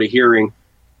kind of hard of hearing,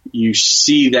 you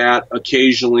see that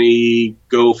occasionally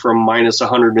go from minus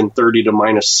 130 to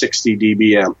minus 60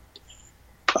 dBm,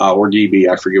 or dB,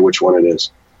 I forget which one it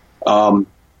is.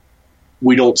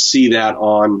 We don't see that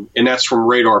and that's from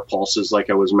radar pulses, like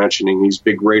I was mentioning, these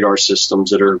big radar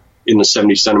systems that are in the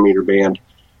 70 centimeter band.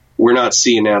 We're not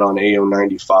seeing that on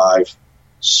AO95.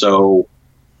 So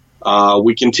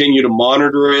we continue to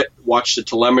monitor it, watch the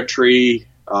telemetry.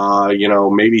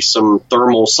 Maybe some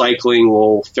thermal cycling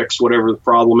will fix whatever the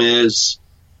problem is.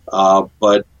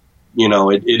 But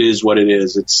it is what it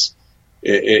is.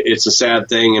 It's a sad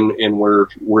thing, and we're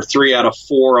 3 out of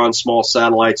 4 on small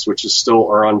satellites, which is still,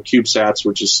 or on CubeSats,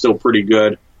 which is still pretty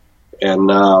good. And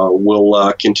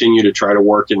we'll continue to try to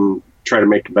work and try to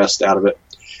make the best out of it.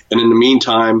 And in the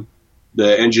meantime,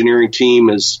 the engineering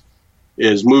team is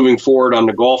moving forward on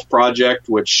the Golf project,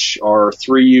 which are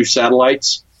 3U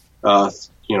satellites.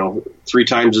 3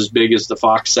 times as big as the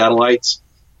Fox satellites,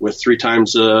 with 3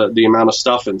 times the amount of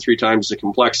stuff and 3 times the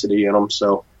complexity in them.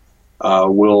 So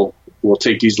we'll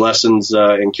take these lessons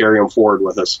and carry them forward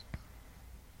with us.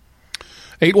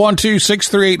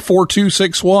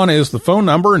 812-638-4261 is the phone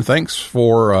number, and thanks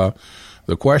for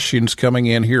the questions coming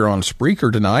in here on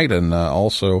Spreaker tonight, and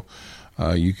also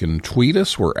you can tweet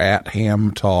us. We're at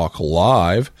Ham Talk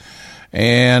Live.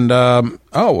 And,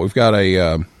 we've got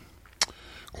a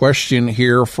question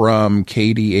here from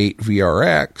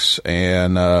KD8VRX,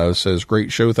 and says,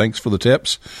 great show, thanks for the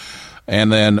tips.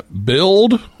 And then,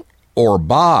 build or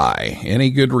buy,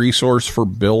 any good resource for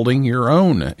building your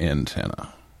own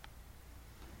antenna?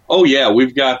 Oh, yeah,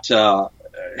 we've got, I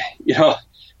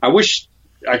wish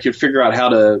I could figure out how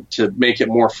to make it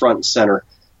more front and center.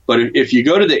 But if you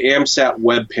go to the AMSAT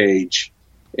webpage,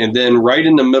 and then right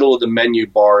in the middle of the menu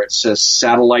bar, it says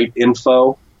satellite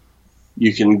info,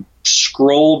 you can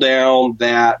scroll down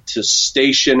that to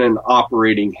station and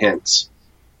operating hints.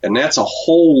 And that's a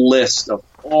whole list of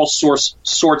all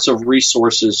sorts of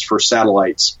resources for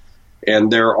satellites.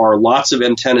 And there are lots of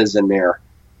antennas in there.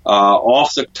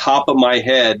 Off the top of my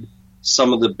head,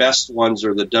 some of the best ones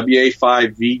are the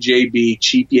WA5 VJB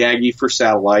Cheap Yagi for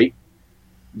satellite,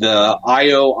 the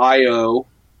IOIO,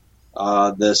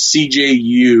 the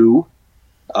CJU,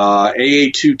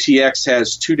 AA2TX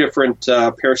has 2 different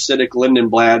parasitic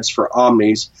Lindenblads for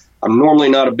omnis. I'm normally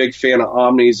not a big fan of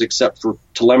omnis except for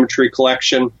telemetry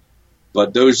collection,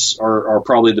 but those are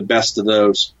probably the best of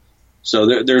those.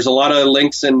 So there's a lot of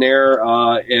links in there,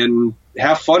 and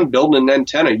have fun building an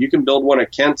antenna. You can build one of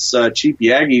Kent's cheap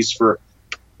Yagis for,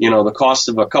 the cost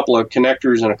of a couple of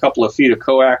connectors and a couple of feet of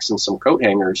coax and some coat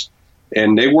hangers.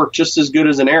 And they work just as good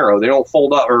as an arrow. They don't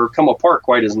fold up or come apart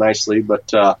quite as nicely,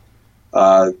 but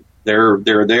they're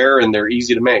there and they're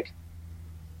easy to make.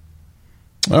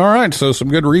 All right, so some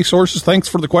good resources. Thanks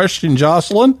for the question,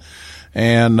 Jocelyn.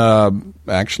 And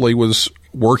actually was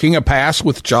working a pass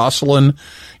with Jocelyn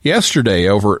yesterday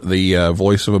over at the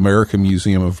Voice of America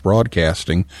Museum of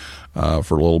Broadcasting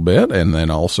for a little bit, and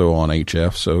then also on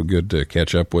HF. So good to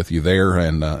catch up with you there,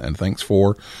 and thanks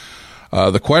for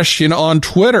the question on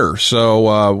Twitter.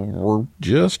 So we're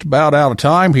just about out of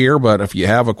time here, but if you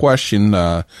have a question,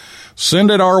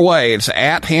 send it our way. It's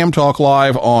at Ham Talk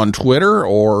Live on Twitter,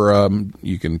 or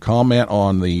you can comment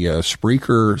on the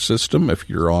Spreaker system if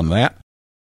you're on that.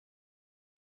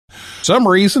 Some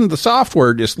reason the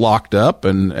software just locked up,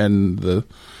 and the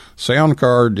sound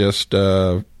card just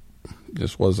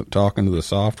wasn't talking to the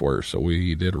software, so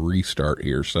we did a restart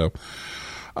here. So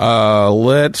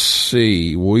let's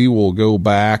see. We will go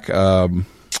back.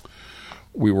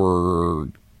 We were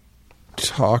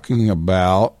talking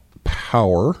about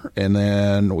power, and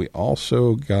then we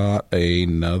also got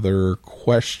another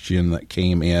question that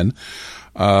came in.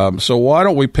 So why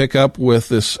don't we pick up with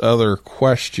this other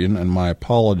question, and my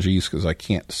apologies because I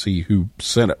can't see who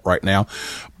sent it right now.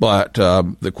 But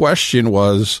the question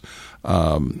was,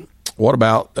 what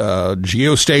about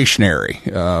geostationary?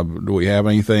 Do we have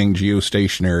anything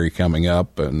geostationary coming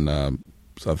up? And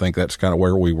so I think that's kind of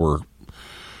where we were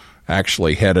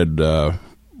actually headed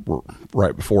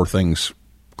right before things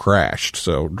crashed.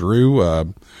 So, Drew,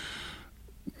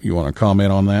 you want to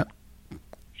comment on that?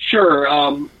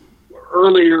 Sure.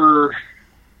 Earlier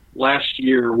last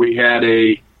year, we had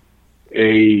a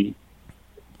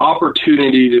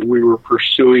opportunity that we were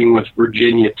pursuing with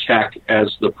Virginia Tech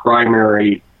as the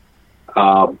primary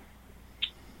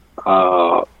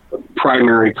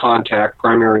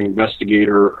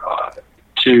investigator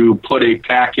to put a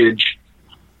package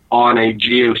on a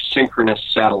geosynchronous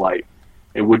satellite.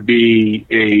 It would be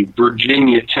a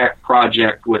Virginia Tech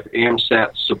project with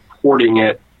AMSAT supporting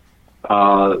it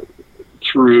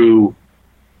through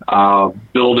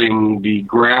building the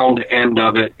ground end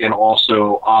of it and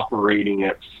also operating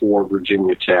it for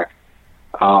Virginia Tech.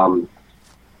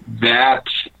 That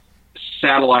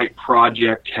satellite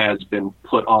project has been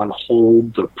put on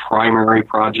hold. The primary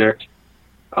project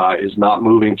is not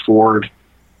moving forward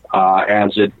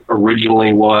as it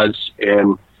originally was.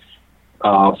 And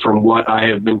from what I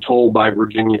have been told by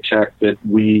Virginia Tech, that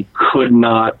we could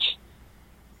not,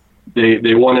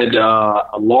 they wanted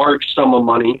a large sum of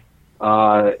money,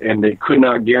 and they could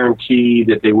not guarantee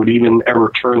that they would even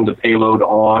ever turn the payload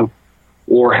on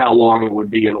or how long it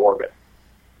would be in orbit.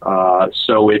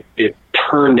 So it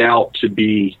turned out to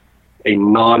be a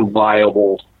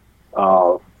non-viable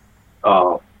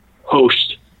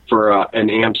host for an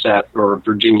AMSAT or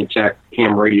Virginia Tech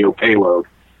ham radio payload.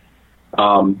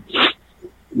 I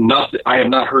have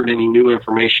not heard any new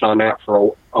information on that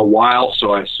for a while,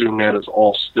 so I assume that is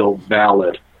all still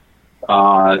valid.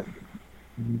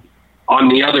 On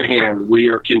the other hand, we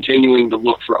are continuing to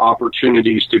look for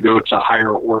opportunities to go to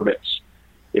higher orbits.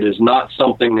 It is not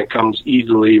something that comes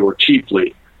easily or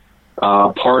cheaply.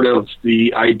 Part of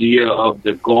the idea of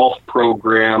the golf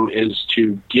program is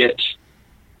to get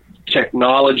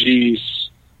technologies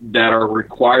that are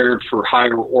required for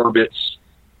higher orbits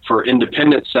for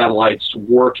independent satellites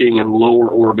working in lower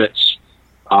orbits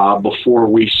before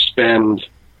we spend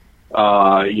 6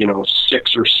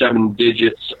 or 7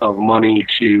 digits of money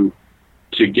to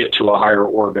get to a higher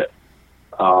orbit.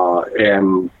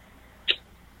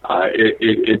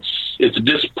 It's a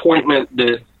disappointment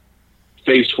that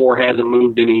Phase 4 hasn't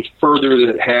moved any further than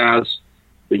it has.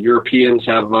 The Europeans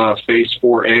have Phase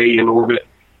 4A in orbit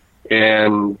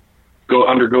and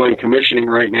undergoing commissioning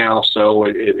right now, so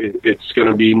it's going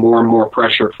to be more and more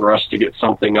pressure for us to get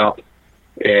something up.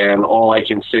 And all I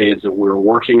can say is that we're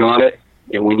working on it,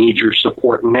 and we need your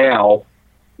support now,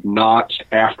 not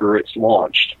after it's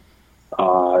launched.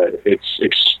 It's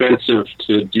expensive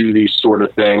to do these sort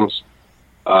of things.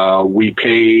 We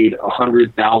paid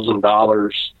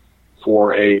 $100,000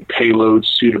 for a payload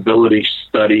suitability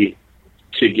study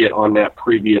to get on that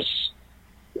previous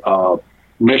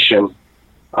mission.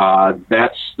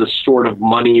 That's the sort of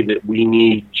money that we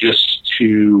need just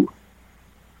to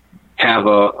have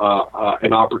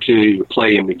an opportunity to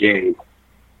play in the game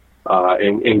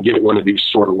and get one of these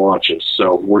sort of launches.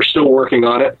 So we're still working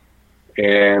on it,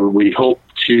 and we hope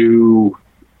to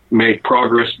make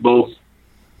progress both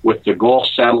with the Gulf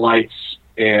satellites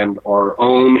and our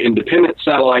own independent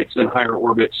satellites in higher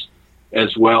orbits,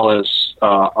 as well as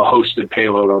a hosted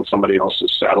payload on somebody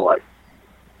else's satellite.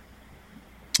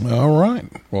 All right.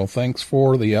 Well, thanks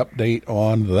for the update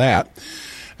on that.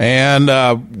 And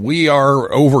we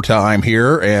are overtime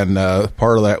here, and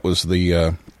part of that was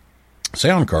the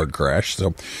sound card crash.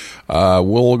 So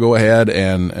we'll go ahead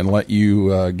and let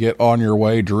you get on your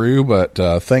way, Drew.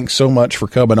 But thanks so much for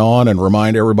coming on, and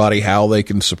remind everybody how they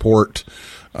can support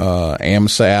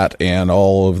AMSAT and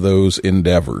all of those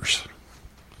endeavors.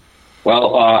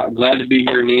 Well, glad to be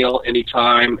here, Neil,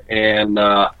 anytime. And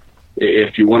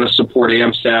if you want to support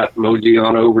AMSAT, mosey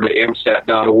on over to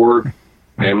amsat.org.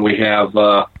 And we have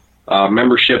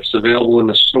memberships available in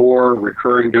the store,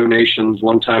 recurring donations,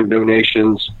 one-time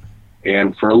donations.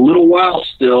 And for a little while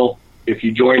still, if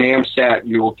you join AMSAT,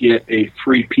 you'll get a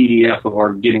free PDF of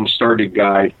our Getting Started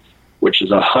guide, which is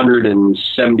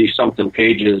 170-something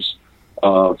pages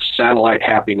of satellite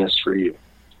happiness for you.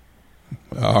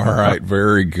 All right,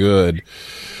 very good.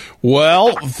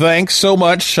 Well, thanks so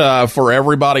much for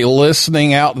everybody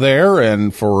listening out there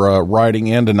and for writing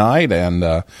in tonight.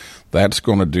 And that's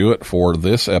going to do it for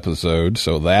this episode.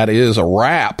 So that is a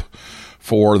wrap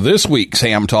for this week's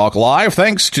Ham Talk Live.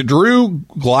 Thanks to Drew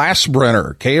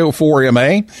Glassbrenner,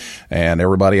 KO4MA, and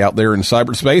everybody out there in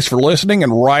cyberspace for listening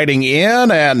and writing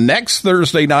in. And next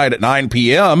Thursday night at 9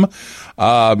 p.m.,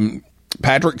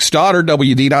 Patrick Stoddard,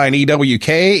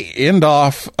 WD9EWK,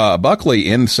 Indoff Buckley,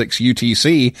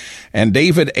 N6UTC, and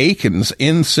David Akins,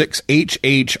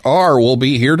 N6HHR, will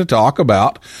be here to talk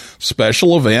about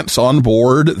special events on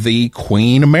board the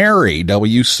Queen Mary,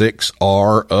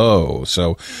 W6RO.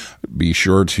 So be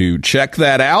sure to check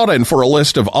that out. And for a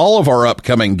list of all of our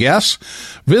upcoming guests,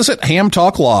 visit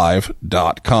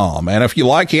hamtalklive.com. And if you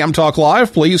like Ham Talk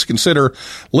Live, please consider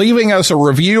leaving us a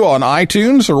review on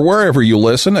iTunes or wherever you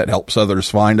listen. It helps others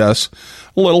find us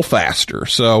a little faster.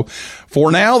 So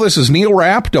for now, this is Neil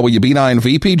Rapp,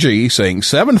 WB9VPG, saying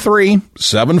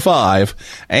 7375,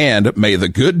 and may the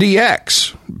good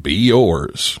DX be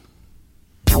yours.